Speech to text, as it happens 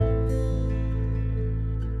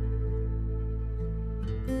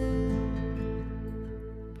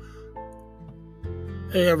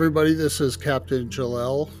Hey everybody, this is Captain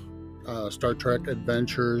Jilel, Star Trek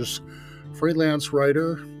Adventures freelance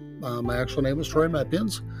writer. My actual name is Troy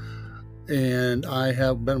Mepyans, and I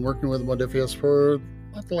have been working with Mepyans for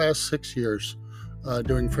about the last 6 years,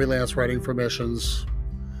 doing freelance writing for missions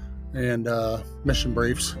and mission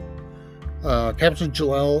briefs. Captain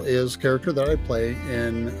Jilel is a character that I play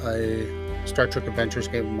in a Star Trek Adventures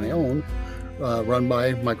game of my own, run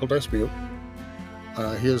by Michael Dispute.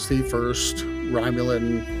 He is the first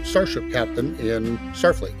Romulan starship captain in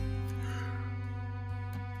Starfleet.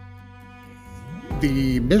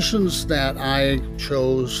 The missions that I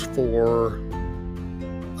chose for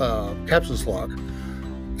Captain's Log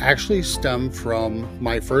actually stem from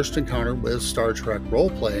my first encounter with Star Trek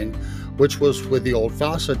role-playing, which was with the old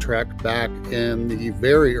Fawcett Trek back in the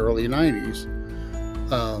very early 90s,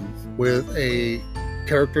 with a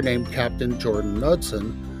character named Captain Jordan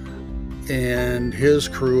Knudsen and his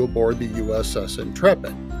crew aboard the USS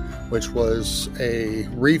Intrepid, which was a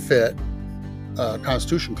refit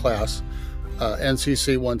Constitution class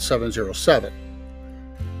NCC 1707.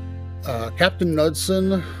 Captain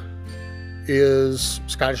Knudsen is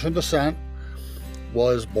Scottish in descent,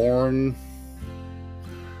 was born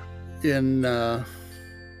in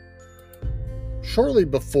shortly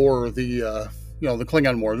before the the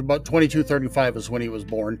Klingon Wars. About 2235 is when he was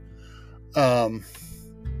born.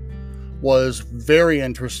 Was very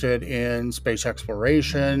interested in space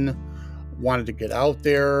exploration, wanted to get out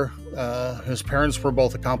there. His parents were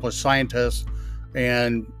both accomplished scientists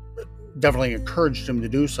and definitely encouraged him to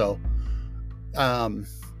do so.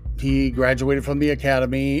 He graduated from the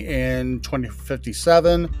academy in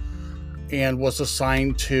 2057 and was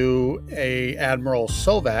assigned to a Admiral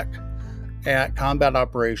Sovak at Combat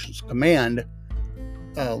Operations Command,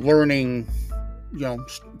 learning,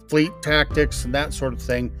 fleet tactics and that sort of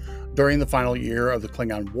thing during the final year of the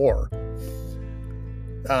Klingon War.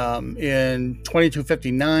 In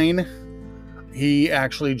 2259, he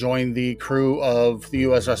actually joined the crew of the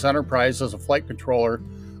USS Enterprise as a flight controller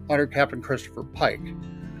under Captain Christopher Pike.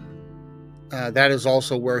 That is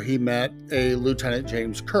also where he met a Lieutenant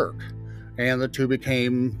James Kirk, and the two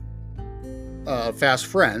became fast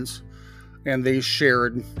friends, and they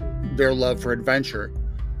shared their love for adventure.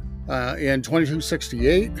 In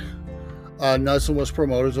 2268, Knudsen was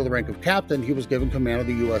promoted to the rank of captain. He was given command of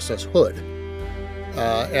the USS Hood.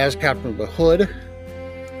 As captain of the Hood,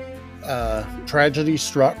 tragedy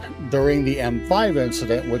struck during the M5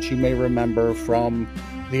 incident, which you may remember from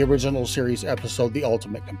the original series episode, The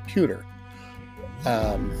Ultimate Computer.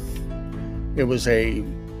 It was a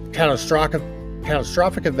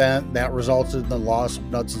catastrophic event that resulted in the loss of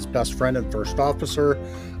Knudsen's best friend and first officer,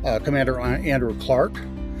 Commander Andrew Clark.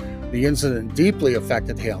 The incident deeply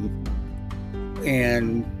affected him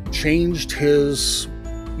and changed his,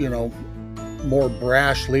 more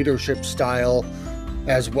brash leadership style,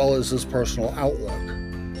 as well as his personal outlook.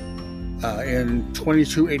 In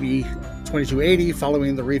 2280,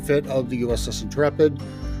 following the refit of the USS Intrepid,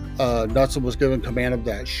 Knudsen was given command of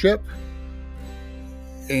that ship,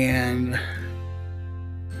 and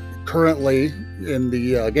currently in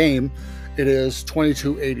the game, it is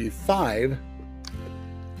 2285.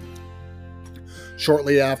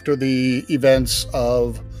 Shortly after the events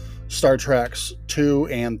of Star Treks 2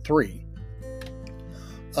 and 3.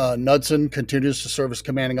 Knudsen continues to serve as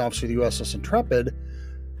commanding officer of the USS Intrepid,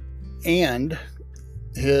 and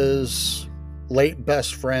his late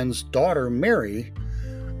best friend's daughter, Mary,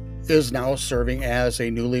 is now serving as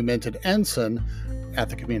a newly minted ensign at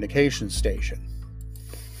the communications station.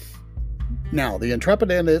 Now, the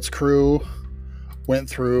Intrepid and its crew went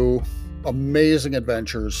through amazing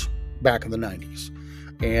adventures back in the 90s,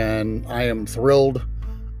 and I am thrilled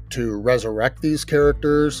to resurrect these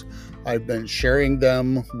characters. I've been sharing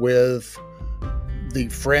them with the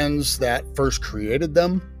friends that first created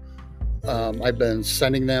them. I've been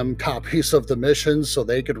sending them copies of the missions so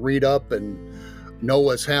they could read up and know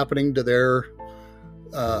what's happening to their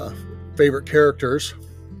favorite characters,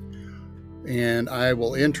 and I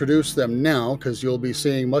will introduce them now because you'll be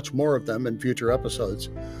seeing much more of them in future episodes.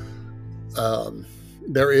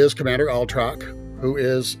 There is Commander Altrock, who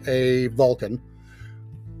is a Vulcan.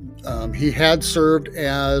 He had served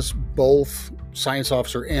as both science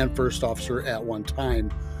officer and first officer at one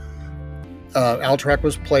time. Altrock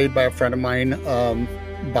was played by a friend of mine,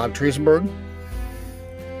 Bob Triesenberg,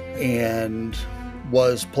 and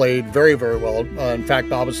was played very, very well. In fact,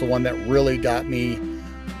 Bob is the one that really got me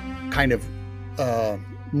kind of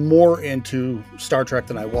more into Star Trek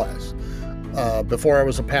than I was. Before I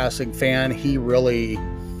was a passing fan, he really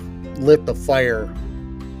lit the fire,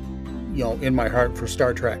 in my heart for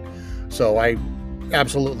Star Trek. So I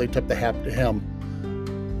absolutely tip the hat to him.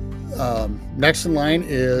 Next in line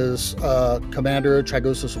is Commander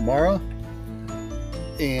Chigusa Samara.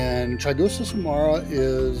 And Chigusa Samara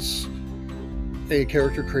is a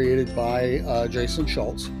character created by Jason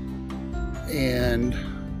Schultz and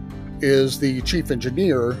is the chief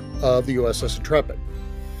engineer of the USS Intrepid.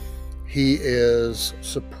 He is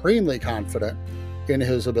supremely confident in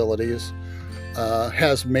his abilities,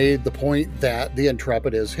 has made the point that the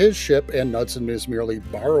Intrepid is his ship and Knudsen is merely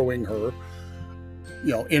borrowing her,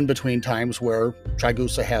 in between times where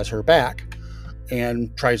Chigusa has her back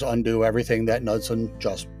and tries to undo everything that Knudsen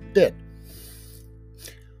just did.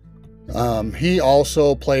 He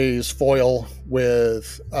also plays foil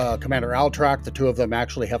with Commander Altrak. The two of them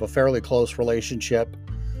actually have a fairly close relationship,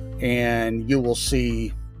 and you will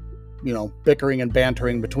see, bickering and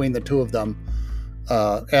bantering between the two of them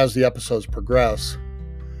as the episodes progress.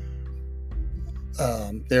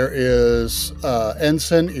 There is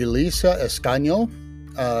Ensign Elisa Escaño.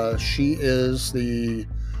 She is the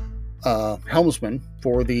helmsman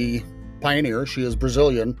for the Pioneer. She is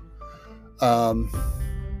Brazilian.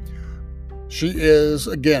 She is,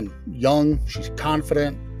 again, young. She's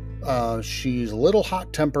confident. She's a little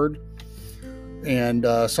hot-tempered, and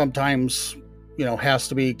sometimes, has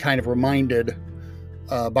to be kind of reminded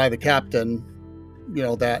by the captain,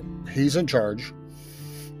 that he's in charge,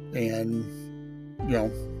 and,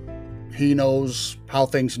 he knows how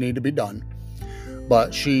things need to be done.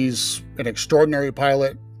 But she's an extraordinary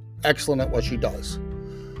pilot, excellent at what she does.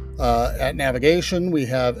 At navigation, we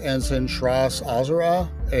have Ensign Shras Azura,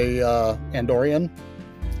 a Andorian.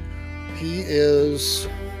 He is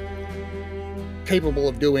capable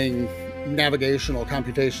of doing navigational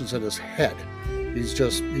computations in his head. He's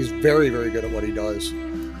very, very good at what he does.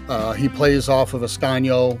 He plays off of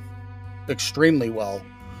Escaño extremely well.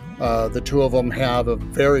 The two of them have a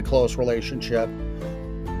very close relationship,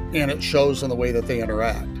 and it shows in the way that they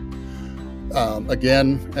interact.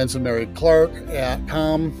 Again, Ensign Mary Clark at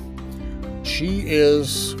Com. She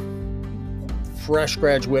is fresh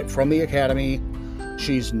graduate from the academy.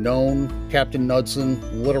 She's known Captain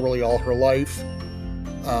Knudsen literally all her life.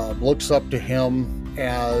 Looks up to him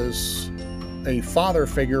as a father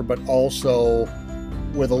figure, but also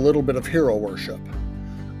with a little bit of hero worship.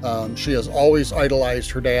 She has always idolized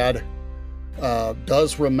her dad.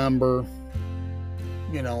 Does remember,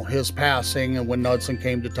 his passing and when Knudsen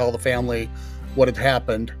came to tell the family what had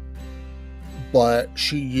happened. But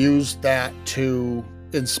she used that to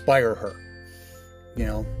inspire her.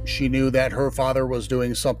 She knew that her father was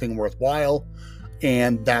doing something worthwhile,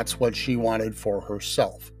 and that's what she wanted for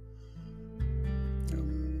herself.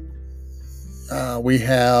 We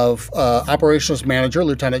have Operations Manager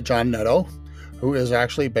Lieutenant John Netto, who is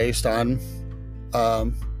actually based on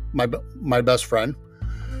my best friend.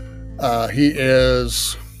 He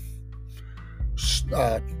is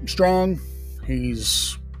strong.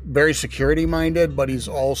 He's very security minded, but he's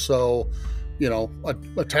also,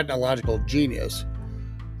 a technological genius.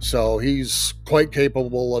 So he's quite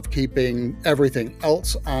capable of keeping everything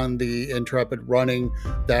else on the Intrepid running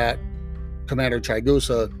that Commander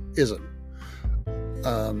Chigusa isn't.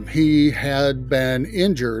 He had been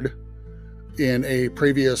injured in a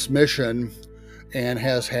previous mission and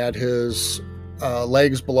has had his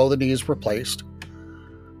legs below the knees replaced.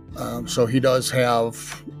 So he does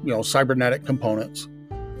have, cybernetic components,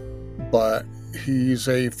 but he's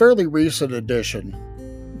a fairly recent addition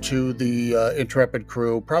to the Intrepid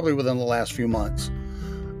crew, probably within the last few months.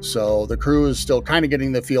 So the crew is still kind of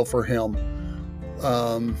getting the feel for him.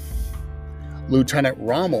 Lieutenant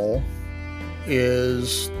Rommel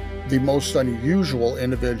is the most unusual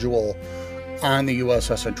individual on the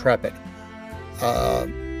USS Intrepid.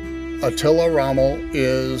 Attila Rommel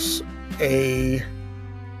is a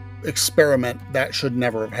experiment that should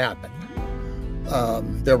never have happened.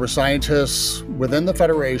 There were scientists within the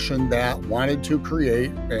Federation that wanted to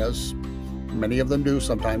create, as many of them do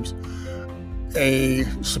sometimes, a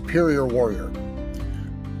superior warrior.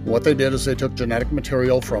 What they did is they took genetic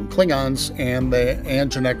material from Klingons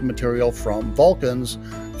and genetic material from Vulcans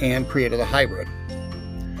and created a hybrid.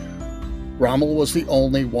 Rommel was the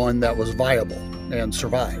only one that was viable and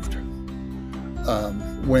survived.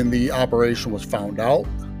 When the operation was found out,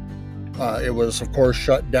 it was, of course,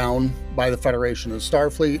 shut down by the Federation and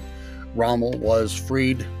Starfleet. Rommel was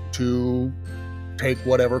freed to take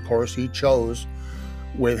whatever course he chose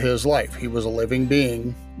with his life. He was a living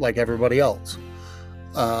being like everybody else.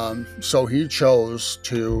 So he chose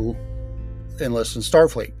to enlist in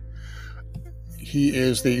Starfleet. He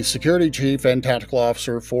is the security chief and tactical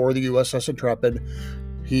officer for the USS Intrepid.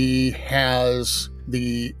 He has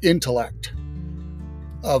the intellect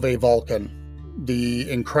of a Vulcan,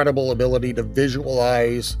 the incredible ability to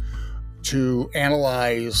visualize to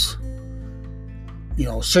analyze,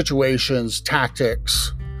 situations,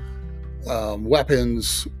 tactics,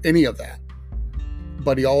 weapons, any of that.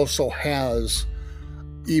 But he also has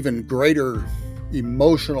even greater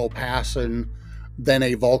emotional passion than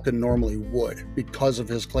a Vulcan normally would because of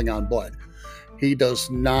his Klingon blood. He does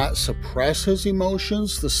not suppress his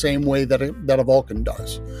emotions the same way that a Vulcan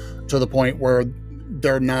does, to the point where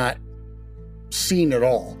they're not seen at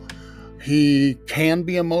all. He can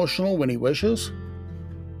be emotional when he wishes.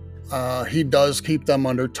 He does keep them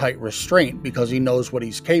under tight restraint because he knows what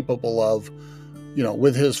he's capable of,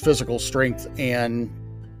 with his physical strength and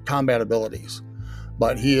combat abilities.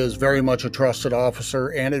 But he is very much a trusted officer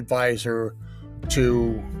and advisor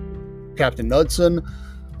to Captain Knudsen.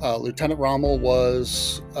 Lieutenant Rommel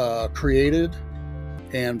was created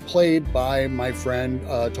and played by my friend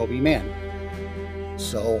Toby Mann.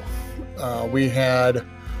 So we had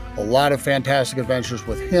a lot of fantastic adventures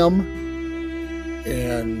with him,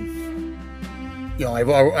 and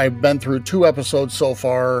I've been through 2 episodes so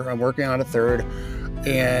far. I'm working on a 3rd,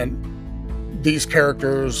 and these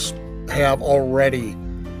characters have already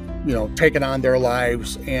taken on their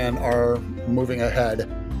lives and are moving ahead.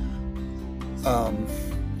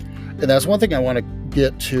 And that's one thing I want to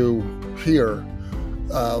get to here.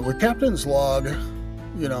 With Captain's Log,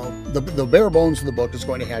 the bare bones of the book is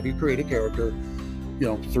going to have you create a character,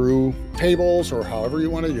 through tables or however you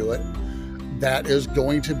want to do it, that is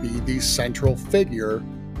going to be the central figure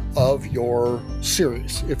of your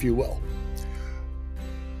series, if you will.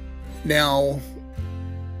 Now,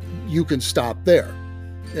 you can stop there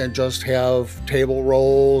and just have table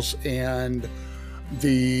roles and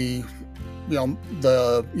the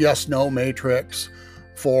yes/no matrix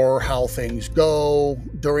for how things go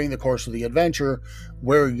during the course of the adventure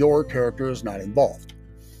where your character is not involved.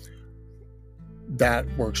 That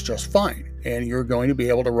works just fine, and you're going to be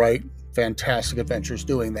able to write fantastic adventures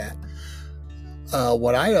doing that.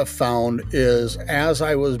 What I have found is, as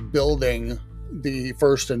I was building the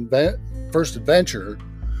first adventure,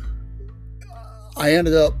 I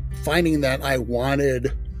ended up finding that I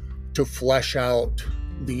wanted to flesh out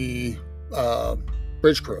the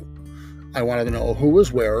bridge crew. I wanted to know who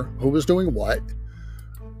was where, who was doing what,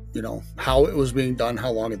 how it was being done,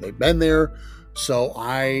 how long had they been there. So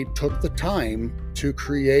I took the time to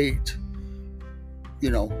create,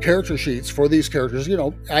 character sheets for these characters.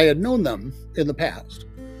 I had known them in the past,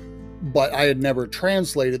 but I had never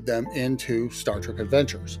translated them into Star Trek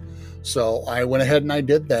Adventures. So I went ahead and I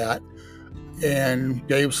did that and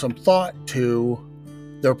gave some thought to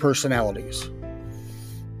their personalities.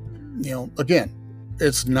 Again,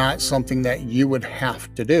 it's not something that you would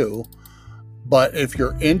have to do, but if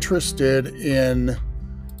you're interested in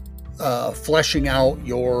fleshing out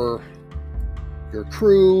your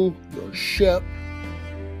crew, your ship,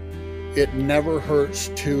 it never hurts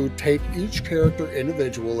to take each character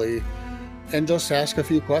individually and just ask a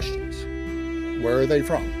few questions. Where are they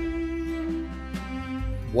from?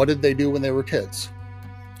 What did they do when they were kids?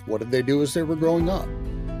 What did they do as they were growing up?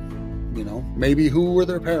 Maybe who were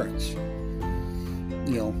their parents?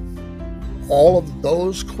 All of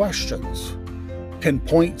those questions can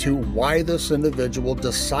point to why this individual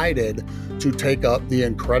decided to take up the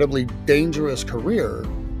incredibly dangerous career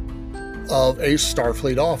of a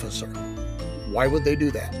Starfleet officer. Why would they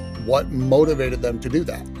do that? What motivated them to do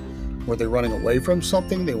that? Were they running away from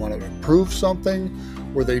something? They wanted to prove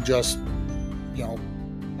something? Were they just,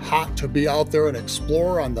 hot to be out there and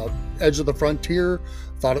explore on the edge of the frontier?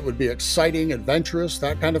 Thought it would be exciting, adventurous,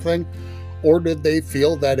 that kind of thing? Or did they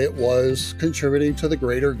feel that it was contributing to the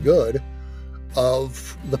greater good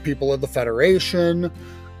of the people of the Federation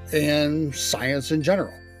and science in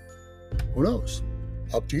general? Who knows?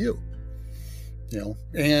 Up to you.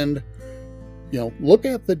 And look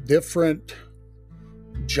at the different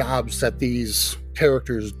jobs that these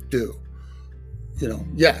characters do.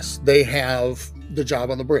 Yes, they have the job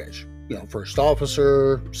on the bridge. First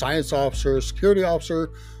officer, science officer, security officer,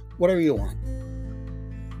 whatever you want.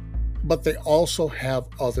 But they also have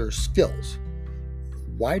other skills.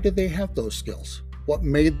 Why did they have those skills? What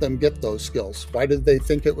made them get those skills? Why did they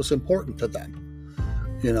think it was important to them?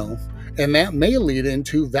 And that may lead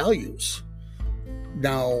into values.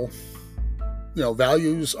 Now,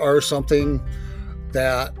 values are something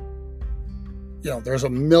that, there's a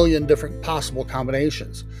million different possible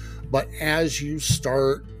combinations. But as you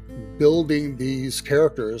start building these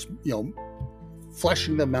characters,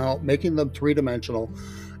 fleshing them out, making them 3-dimensional,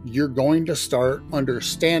 you're going to start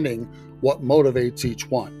understanding what motivates each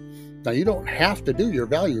one. Now, you don't have to do your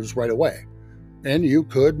values right away, and you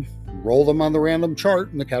could roll them on the random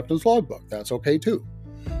chart in the Captain's Logbook. That's okay too.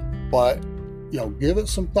 But give it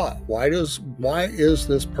some thought. Why is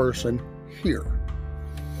this person here?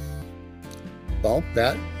 Well,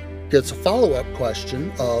 that gets a follow-up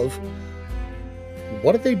question of,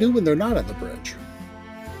 what do they do when they're not on the bridge?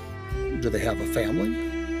 Do they have a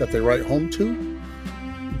family that they write home to?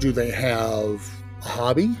 Do they have a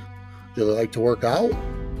hobby? Do they like to work out?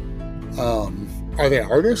 Are they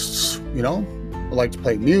artists? Like to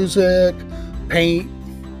play music, paint,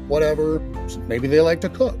 whatever. Maybe they like to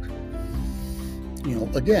cook.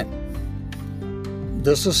 Again,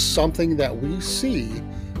 this is something that we see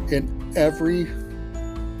in every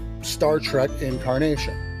Star Trek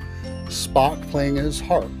incarnation. Spock playing his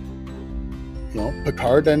harp.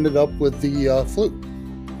 Picard ended up with the flute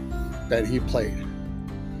that he played.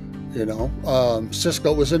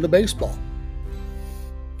 Sisko was into baseball.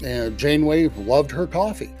 And Janeway loved her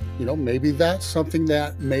coffee. Maybe that's something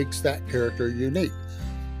that makes that character unique.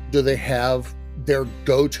 Do they have their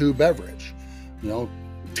go-to beverage?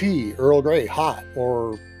 Tea, Earl Grey, hot,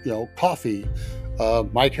 or, coffee.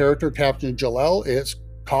 My character, Captain Jilel, it's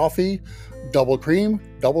coffee, double cream,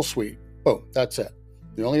 double sweet. Boom, that's it.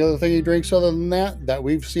 The only other thing he drinks other than that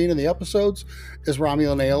we've seen in the episodes is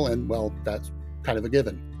Romulan ale, and, well, that's kind of a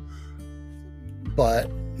given.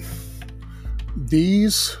 But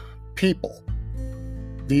these people,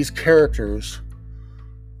 these characters,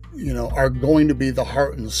 are going to be the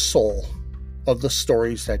heart and soul of the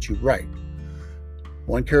stories that you write.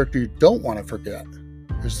 One character you don't want to forget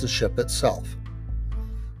is the ship itself.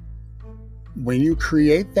 When you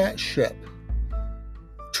create that ship,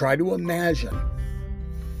 try to imagine,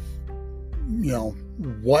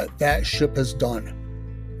 what that ship has done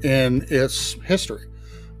in its history.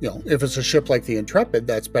 If it's a ship like the Intrepid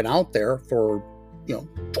that's been out there for,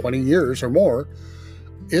 20 years or more,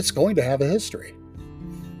 it's going to have a history.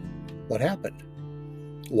 What happened?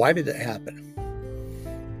 Why did it happen?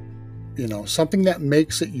 Something that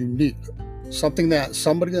makes it unique. Something that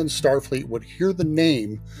somebody in Starfleet would hear the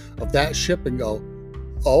name of that ship and go,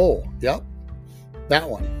 oh, yep, that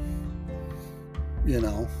one.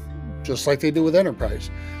 Just like they do with Enterprise.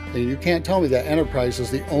 You can't tell me that Enterprise is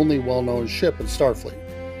the only well-known ship in Starfleet.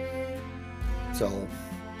 So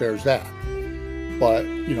there's that. But,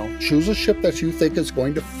 choose a ship that you think is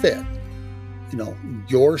going to fit,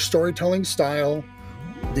 your storytelling style,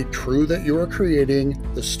 the crew that you are creating,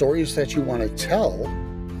 the stories that you want to tell,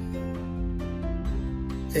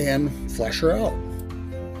 and flesh her out.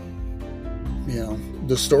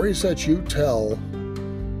 The stories that you tell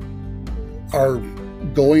are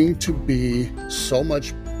going to be so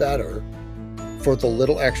much better for the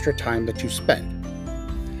little extra time that you spend.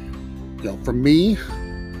 For me,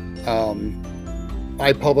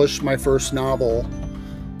 I published my first novel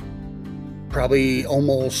probably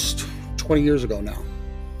almost 20 years ago now.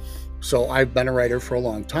 So I've been a writer for a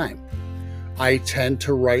long time. I tend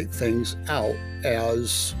to write things out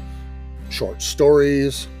as short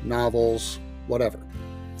stories, novels, whatever.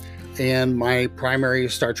 And my primary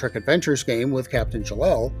Star Trek Adventures game with Captain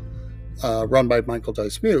Jilel, run by Michael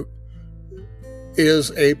Dice-Mute,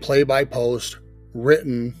 is a play-by-post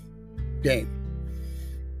written game.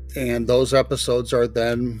 And those episodes are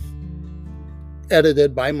then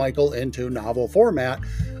edited by Michael into novel format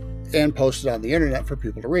and posted on the internet for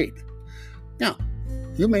people to read. Now,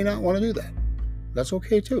 you may not want to do that. That's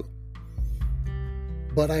okay too.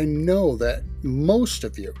 But I know that most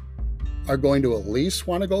of you are going to at least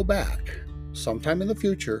want to go back sometime in the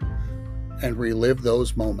future and relive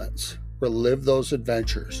those moments, relive those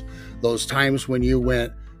adventures, those times when you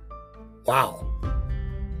went, wow,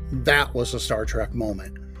 that was a Star Trek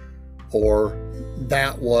moment, or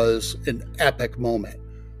that was an epic moment,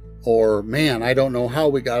 or man, I don't know how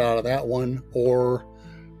we got out of that one, or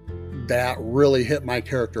that really hit my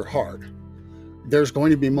character hard. There's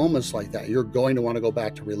going to be moments like that. You're going to want to go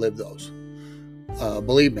back to relive those.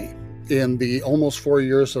 Believe me, in the almost 4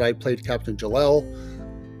 years that I played Captain Jilel,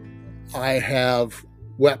 I have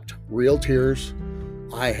wept real tears.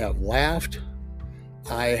 I have laughed.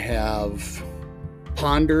 I have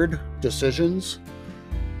pondered decisions.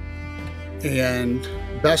 And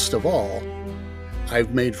best of all,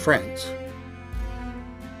 I've made friends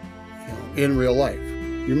in real life.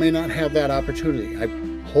 You may not have that opportunity. I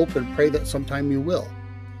hope and pray that sometime you will.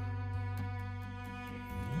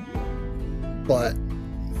 But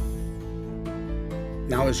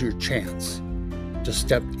now is your chance to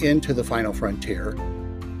step into the final frontier,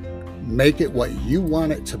 make it what you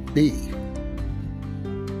want it to be,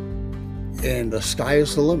 and the sky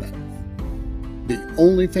is the limit. The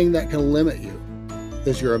only thing that can limit you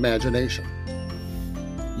is your imagination.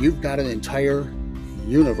 You've got an entire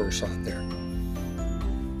universe out there.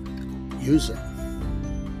 Use it.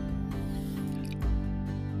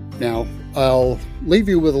 Now, I'll leave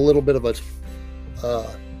you with a little bit of a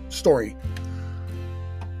story.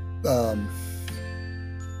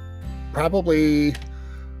 Probably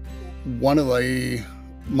one of the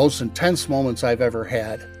most intense moments I've ever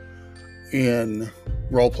had in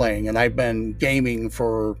role-playing, and I've been gaming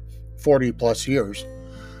for 40 plus years.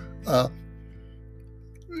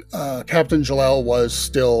 Captain Jilel was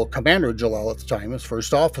still Commander Jilel at the time, his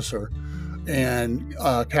first officer, and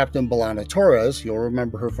Captain Belana Torres, you'll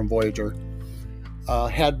remember her from Voyager,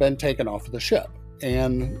 had been taken off of the ship,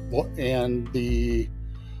 and the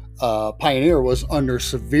Pioneer was under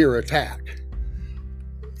severe attack.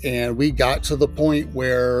 And we got to the point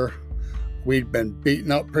where we'd been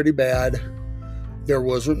beaten up pretty bad. There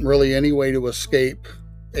wasn't really any way to escape,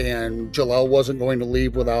 and Jilel wasn't going to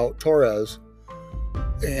leave without Torres.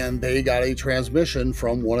 And they got a transmission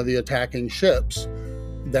from one of the attacking ships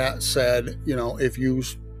that said, if you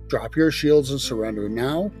drop your shields and surrender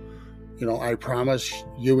now, I promise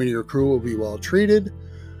you and your crew will be well treated.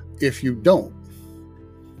 If you don't,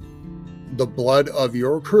 the blood of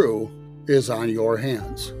your crew is on your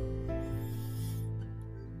hands.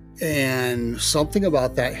 And something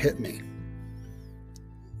about that hit me.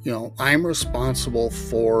 I'm responsible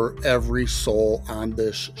for every soul on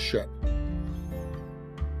this ship.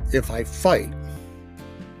 If I fight,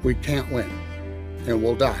 we can't win, and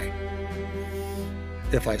we'll die.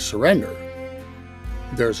 If I surrender,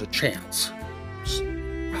 there's a chance,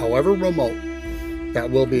 however remote, that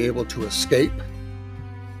we'll be able to escape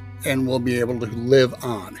and we'll be able to live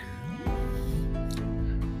on.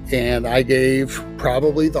 And I gave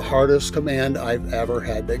probably the hardest command I've ever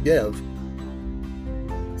had to give.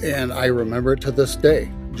 And I remember to this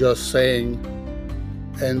day just saying,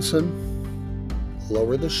 "Ensign,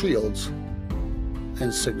 lower the shields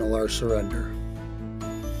and signal our surrender."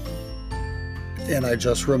 And I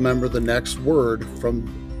just remember the next word from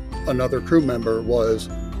another crew member was,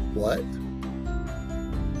 "What?"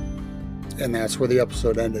 And that's where the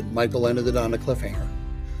episode ended. Michael ended it on a cliffhanger.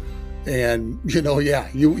 And,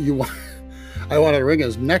 I want to wring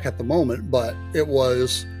his neck at the moment, but it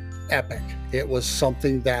was epic. It was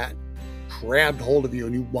something that grabbed hold of you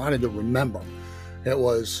and you wanted to remember. That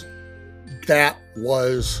was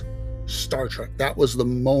Star Trek. That was the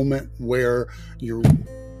moment where you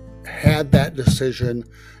had that decision,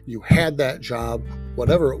 you had that job,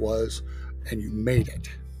 whatever it was, and you made it.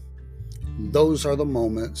 Those are the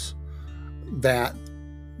moments that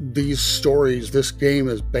these stories, this game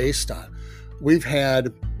is based on. We've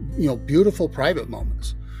had, beautiful private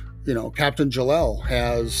moments. Captain Jilel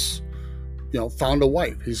has, found a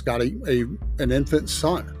wife. He's got an infant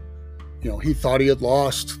son. He thought he had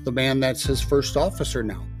lost the man that's his first officer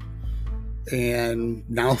now. And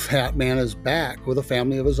now that man is back with a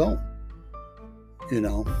family of his own.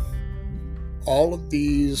 All of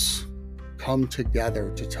these come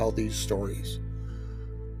together to tell these stories.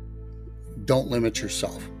 Don't limit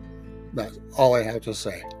yourself. That's all I have to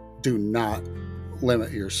say. Do not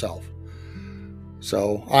limit yourself.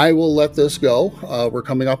 So I will let this go. We're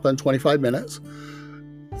coming up on 25 minutes.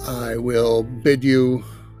 I will bid you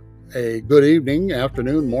a good evening,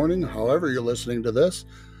 afternoon, morning, however you're listening to this.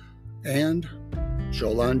 And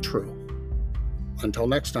Jolan True. Until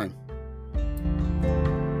next time.